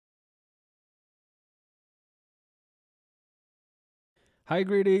Hi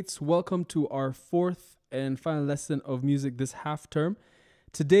grade 8s, welcome to our fourth and final lesson of music this half term.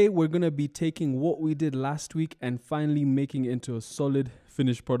 Today we're going to be taking what we did last week and finally making it into a solid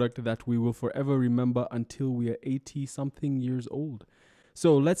finished product that we will forever remember until we are 80 something years old.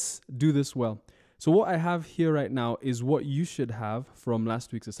 So let's do this well. So what I have here right now is what you should have from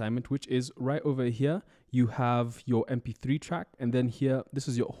last week's assignment, which is right over here. You have your MP3 track, and then here, this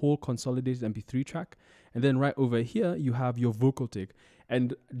is your whole consolidated MP3 track. And then right over here, you have your vocal take.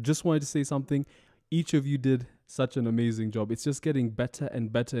 And just wanted to say something. Each of you did such an amazing job. It's just getting better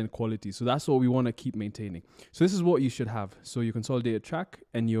and better in quality. So that's what we want to keep maintaining. So this is what you should have. So your consolidated track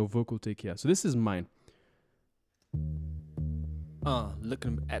and your vocal take here. So this is mine.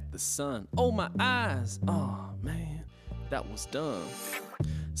 Looking at the sun. Oh, my eyes. Oh, man, that was dumb.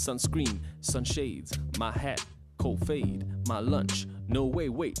 Sunscreen, sunshades, my hat, cold fade, my lunch. No way,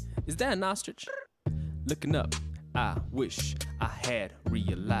 wait, is that an ostrich? Looking up, I wish I had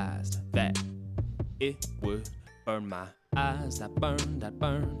realized that it would burn my eyes. That burn,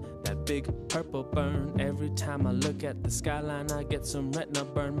 that big purple burn. Every time I look at the skyline, I get some retina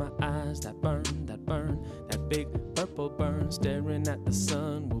burn. My eyes, that burn, that big purple burn. Staring at the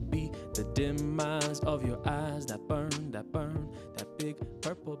sun will be the demise of your eyes. That burn, that big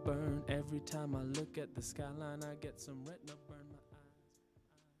purple burn. Every time I look at the skyline, I get some retina burn. My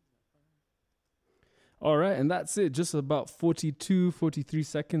All right, and that's it. Just about 42, 43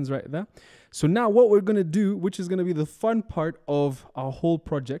 seconds right there. So now what we're going to do, which is going to be the fun part of our whole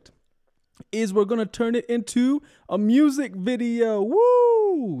project, is we're going to turn it into a music video.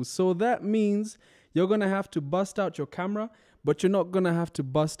 Woo! So that means you're going to have to bust out your camera, but you're not going to have to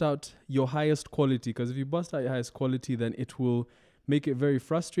bust out your highest quality, because if you bust out your highest quality, then it will make it very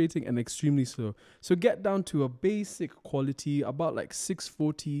frustrating and extremely slow. So get down to a basic quality, about like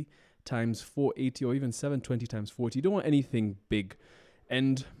 640 times 480 or even 720 times 40. You don't want anything big,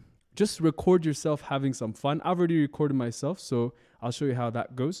 and just record yourself having some fun. I've already recorded myself, so I'll show you how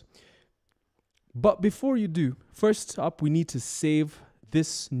that goes. But before you do, first up, we need to save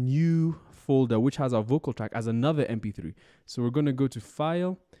this new folder, which has our vocal track, as another MP3. So we're going to go to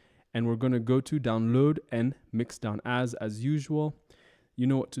File, and we're going to go to Download and Mix Down as usual. You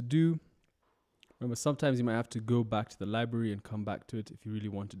know what to do. Remember, sometimes you might have to go back to the library and come back to it if you really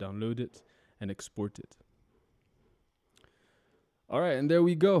want to download it and export it. All right, and there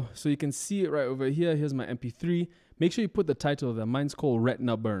we go. So you can see it right over here. Here's my MP3. Make sure you put the title there. Mine's called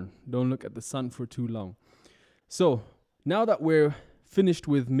Retina Burn. Don't look at the sun for too long. So now that we're finished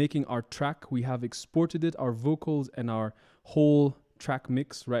with making our track, we have exported it, our vocals and our whole track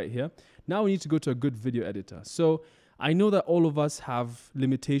mix right here. Now we need to go to a good video editor. So I know that all of us have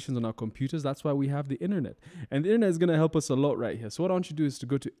limitations on our computers. That's why we have the internet. And the internet is going to help us a lot right here. So what I want you to do is to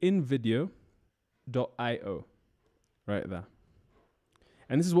go to invideo.io right there.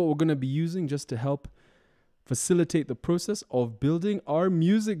 And this is what we're going to be using just to help facilitate the process of building our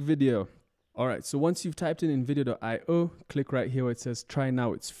music video. All right, so once you've typed in invideo.io, click right here where it says try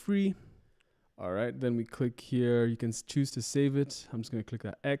now, it's free. All right, then we click here. You can choose to save it. I'm just going to click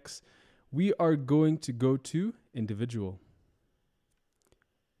that X. We are going to go to individual.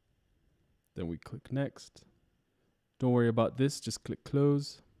 Then we click next. Don't worry about this, just click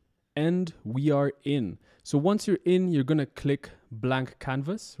close. And we are in. So once you're in, you're going to click blank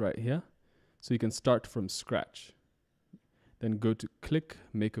canvas right here. So you can start from scratch. Then go to click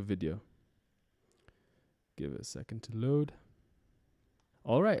make a video. Give it a second to load.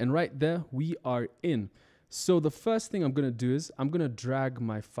 All right, and right there we are in. So the first thing I'm going to do is I'm going to drag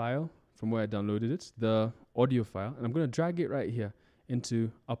my file from where I downloaded it, the audio file, and I'm going to drag it right here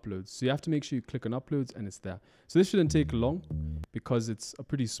into uploads. So you have to make sure you click on uploads and it's there. So this shouldn't take long because it's a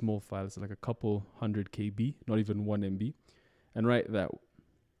pretty small file. It's like a couple 100 KB, not even 1 MB. And right there,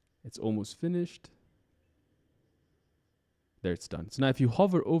 it's almost finished. There, it's done. So now if you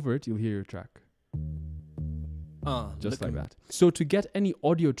hover over it, you'll hear your track. Just like that. So to get any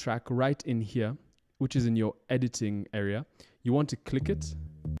audio track right in here, which is in your editing area, you want to click it,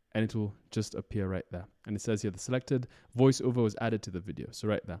 and it will just appear right there. And it says here, the selected voiceover was added to the video. So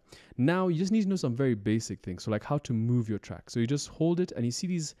right there. Now you just need to know some very basic things. So like how to move your track. So you just hold it and you see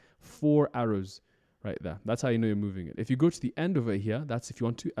these 4 arrows right there. That's how you know you're moving it. If you go to the end over here, that's if you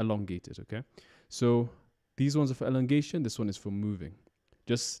want to elongate it, okay? So these ones are for elongation. This one is for moving.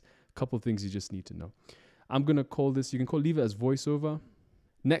 Just a couple of things you just need to know. I'm going to call this, you can leave it as voiceover.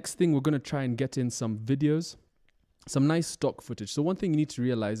 Next thing, we're going to try and get in some videos. Some nice stock footage. So one thing you need to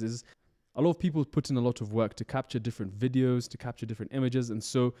realize is a lot of people put in a lot of work to capture different videos, to capture different images. And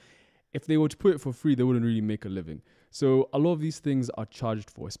so if they were to put it for free, they wouldn't really make a living. So a lot of these things are charged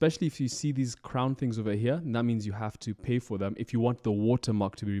for, especially if you see these crown things over here. And that means you have to pay for them if you want the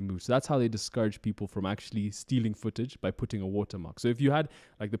watermark to be removed. So that's how they discourage people from actually stealing footage, by putting a watermark. So if you had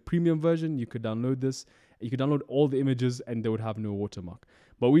like the premium version, you could download this. You could download all the images and they would have no watermark.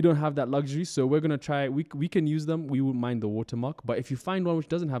 But we don't have that luxury, so we're going to try, we can use them. We won't mind the watermark. But if you find one which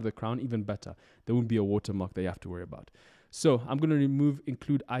doesn't have the crown, even better. There won't be a watermark that you have to worry about. So I'm going to remove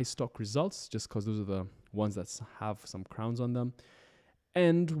include iStock results, just because those are the ones that have some crowns on them.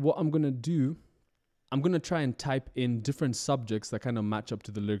 And what I'm going to do, I'm going to try and type in different subjects that kind of match up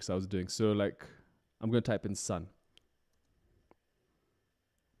to the lyrics I was doing. So like, I'm going to type in sun.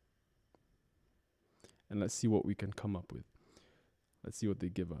 And let's see what we can come up with. Let's see what they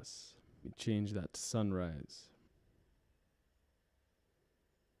give us. Let me change that to sunrise.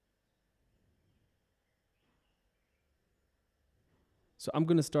 So I'm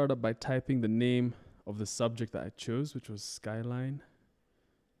going to start up by typing the name of the subject that I chose, which was Skyline.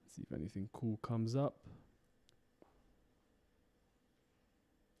 Let's see if anything cool comes up.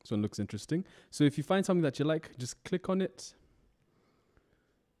 This one looks interesting. So if you find something that you like, just click on it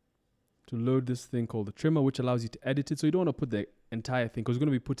to load this thing called the trimmer, which allows you to edit it. So you don't want to put the entire thing, because we're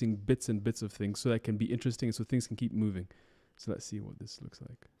going to be putting bits and bits of things so that it can be interesting, so things can keep moving. So let's see what this looks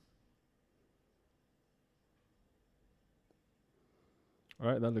like. All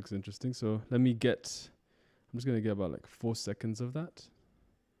right, that looks interesting. So let me get, I'm just going to get about like 4 seconds of that.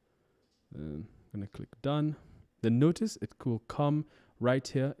 Then I'm going to click done. Then notice it will come right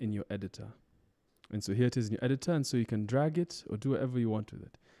here in your editor. And so here it is in your editor. And so you can drag it or do whatever you want with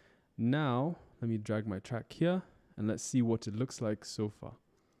it. Now, let me drag my track here and let's see what it looks like so far.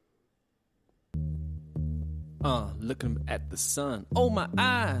 Looking at the sun. Oh, my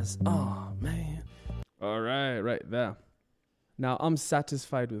eyes. Oh, man. All right, right there. Now, I'm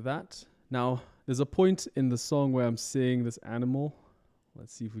satisfied with that. Now, there's a point in the song where I'm seeing this animal.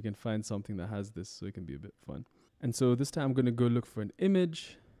 Let's see if we can find something that has this so it can be a bit fun. And so this time I'm going to go look for an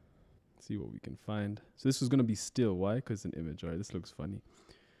image. See what we can find. So this was going to be still. Why? Because it's an image. All right, this looks funny.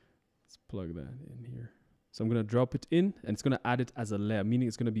 Let's plug that in here. So I'm going to drop it in and it's going to add it as a layer, meaning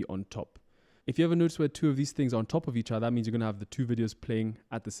it's going to be on top. If you ever notice where two of these things are on top of each other, that means you're going to have the two videos playing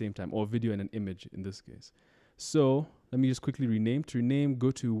at the same time, or a video and an image in this case. So let me just quickly rename. To rename,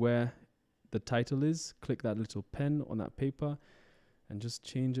 go to where the title is, click that little pen on that paper and just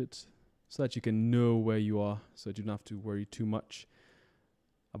change it so that you can know where you are, so that you don't have to worry too much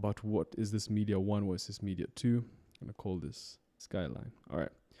about what is this media 1, what is this media 2. I'm going to call this Skyline. All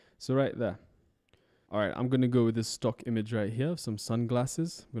right, so right there. All right, I'm going to go with this stock image right here, some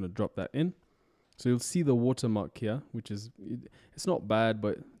sunglasses. I'm going to drop that in. So you'll see the watermark here, which is, it's not bad,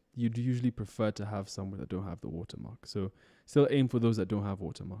 but you'd usually prefer to have somewhere that don't have the watermark. So still aim for those that don't have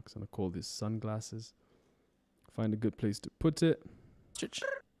watermarks. I'm going to call this sunglasses. Find a good place to put it.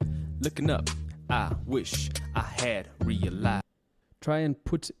 Looking up, I wish I had realized. Try and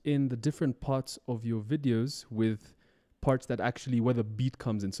put in the different parts of your videos with parts that actually where the beat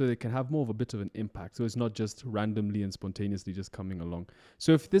comes in, so they can have more of a bit of an impact. So it's not just randomly and spontaneously just coming along.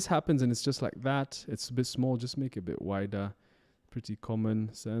 So if this happens and it's just like that, it's a bit small, just make it a bit wider. Pretty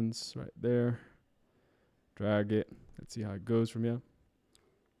common sense right there. Drag it. Let's see how it goes from here.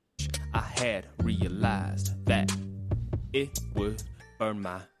 I had realized that it would burn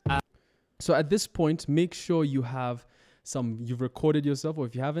my eyes. So at this point, make sure you have you've recorded yourself, or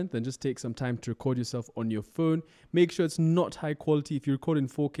if you haven't, then just take some time to record yourself on your phone. Make sure it's not high quality. If you record in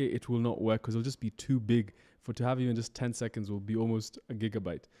 4K, it will not work because it'll just be too big. To have even just 10 seconds will be almost a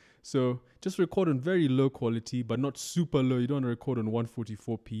gigabyte. So just record on very low quality, but not super low. You don't want to record on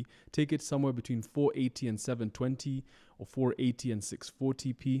 144p. Take it somewhere between 480 and 720 or 480 and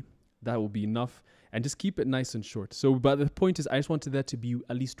 640p. That will be enough. And just keep it nice and short. So, but the point is, I just wanted there to be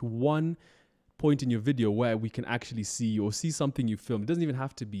at least one point in your video where we can actually see you or see something you filmed. It doesn't even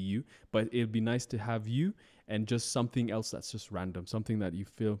have to be you, but it'd be nice to have you and just something else that's just random, something that you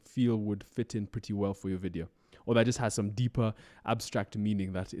feel would fit in pretty well for your video, or that just has some deeper abstract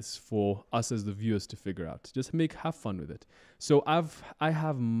meaning that is for us as the viewers to figure out. Just have fun with it. So I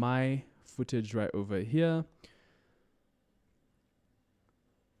have my footage right over here.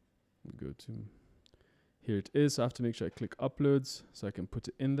 Go to, here it is. So I have to make sure I click uploads so I can put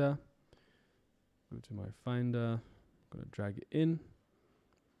it in there. Go to my Finder, I'm going to drag it in.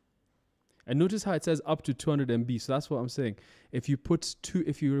 And notice how it says up to 200 MB. So that's what I'm saying. If you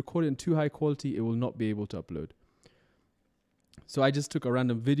record it in too high quality, it will not be able to upload. So I just took a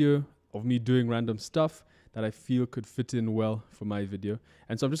random video of me doing random stuff that I feel could fit in well for my video.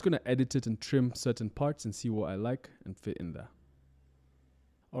 And so I'm just going to edit it and trim certain parts and see what I like and fit in there.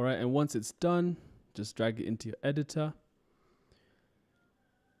 All right, and once it's done, just drag it into your editor.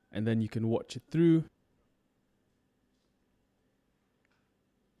 And then you can watch it through.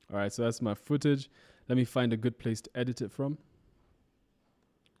 All right, so that's my footage. Let me find a good place to edit it from.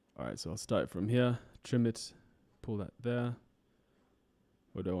 All right, so I'll start from here, trim it, pull that there.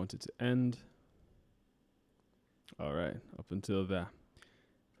 Where do I want it to end? All right, up until there.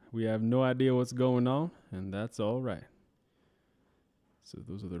 We have no idea what's going on, and that's all right. So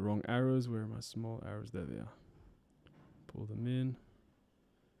those are the wrong arrows. Where are my small arrows? There they are. Pull them in.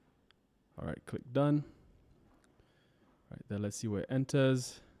 All right, click done. All right, then let's see where it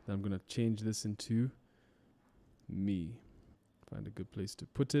enters. Then I'm going to change this into me. Find a good place to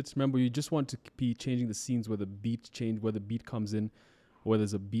put it. Remember, you just want to be changing the scenes where the beat comes in, or where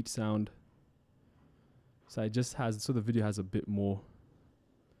there's a beat sound. So so the video has a bit more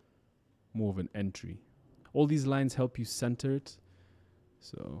of an entry. All these lines help you center it.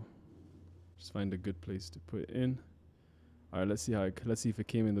 So just find a good place to put it in. All right, let's see if it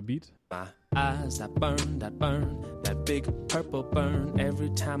came in the beat. My eyes that burn, that big purple burn. Every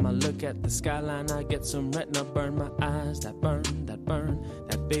time I look at the skyline, I get some retina burn. My eyes that burn,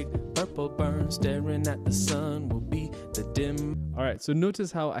 that big purple burn. Staring at the sun will be the dim. All right, so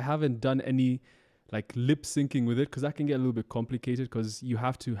notice how I haven't done any like lip syncing with it, because that can get a little bit complicated, because you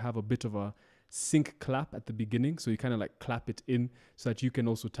have to have a bit of a sync clap at the beginning. So you kind of like clap it in so that you can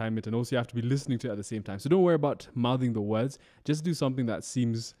also time it, and also you have to be listening to it at the same time. So don't worry about mouthing the words. Just do something that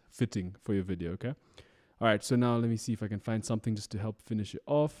seems fitting for your video, okay? All right, so now let me see if I can find something just to help finish it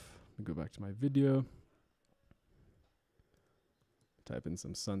off. Let me go back to my video. Type in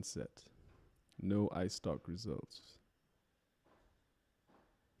some sunset. No iStock results.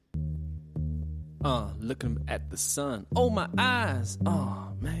 Looking at the sun. Oh, my eyes.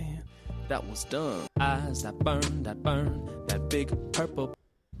 Oh, man. That was done. Eyes that burn, that big purple.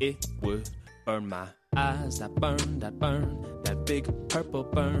 It would burn my eyes that burn, that big purple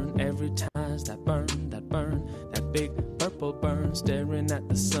burn. Every time that burn, that big purple burn. Staring at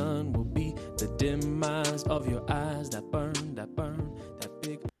the sun will be the demise of your eyes that burn, that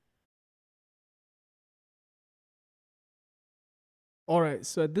big. All right,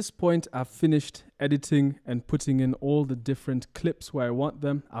 so at this point, I've finished editing and putting in all the different clips where I want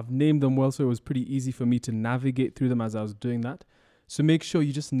them. I've named them well, so it was pretty easy for me to navigate through them as I was doing that. So make sure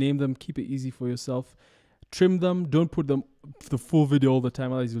you just name them, keep it easy for yourself. Trim them, don't put them the full video all the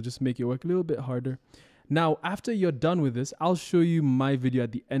time, otherwise you'll just make it work a little bit harder. Now, after you're done with this, I'll show you my video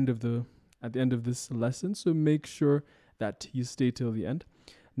at the end of this lesson, so make sure that you stay till the end.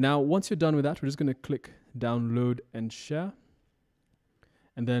 Now, once you're done with that, we're just going to click download and share.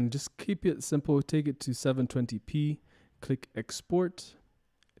 And then just keep it simple. Take it to 720p. Click export.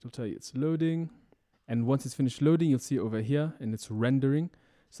 It'll tell you it's loading. And once it's finished loading, you'll see it over here, and it's rendering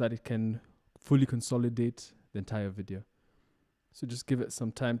so that it can fully consolidate the entire video. So just give it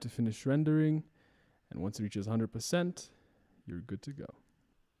some time to finish rendering. And once it reaches 100%, you're good to go.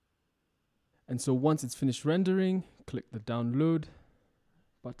 And so once it's finished rendering, click the download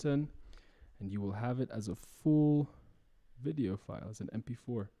button, and you will have it as a full video file, as an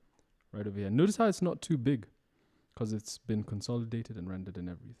MP4 right over here. Notice how it's not too big, because it's been consolidated and rendered and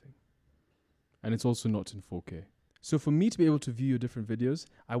everything. And it's also not in 4K. So for me to be able to view your different videos,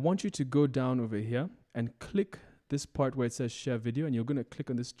 I want you to go down over here and click this part where it says share video, and you're going to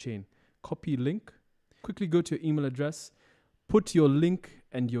click on this chain. Copy link. Quickly go to your email address. Put your link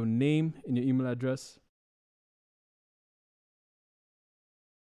and your name in your email address.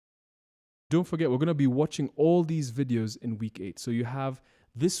 Don't forget, we're going to be watching all these videos in week 8. So you have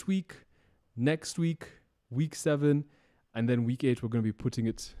this week, next week, week 7, and then week 8, we're going to be putting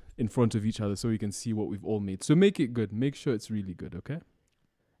it in front of each other so we can see what we've all made. So make it good. Make sure it's really good, okay?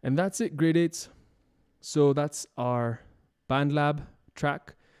 And that's it, grade 8s. So that's our BandLab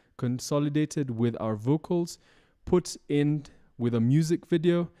track consolidated with our vocals, put in with a music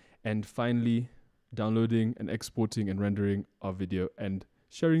video, and finally downloading and exporting and rendering our video and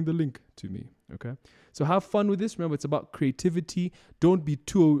sharing the link to me, okay? So have fun with this. Remember, it's about creativity. Don't be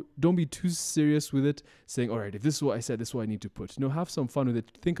too serious with it, saying, all right, if this is what I said, this is what I need to put. No, have some fun with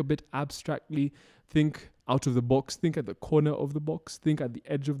it. Think a bit abstractly. Think out of the box. Think at the corner of the box. Think at the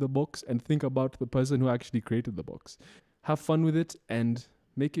edge of the box, and think about the person who actually created the box. Have fun with it and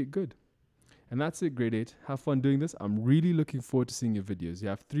make it good. And that's it, grade 8. Have fun doing this. I'm really looking forward to seeing your videos. You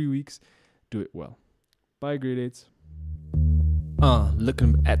have 3 weeks. Do it well. Bye, grade 8s.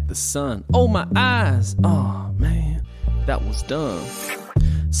 Looking at the sun. Oh, my eyes. Oh, man, that was done.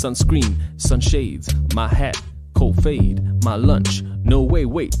 Sunscreen, sunshades, my hat, cold fade, my lunch. No way,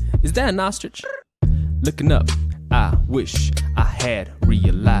 wait, is that an ostrich? Looking up I wish I had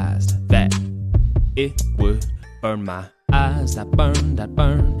realized that it would burn my eyes. That burn,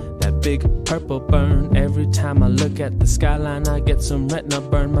 that big purple burn. Every time I look at the skyline, I get some retina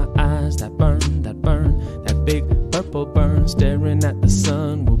burn. My eyes, that burn, that big purple burn. Staring at the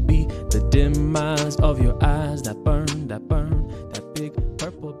sun will be the demise of your eyes. That burn, that big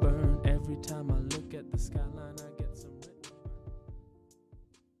purple burn. Every time I look at the skyline.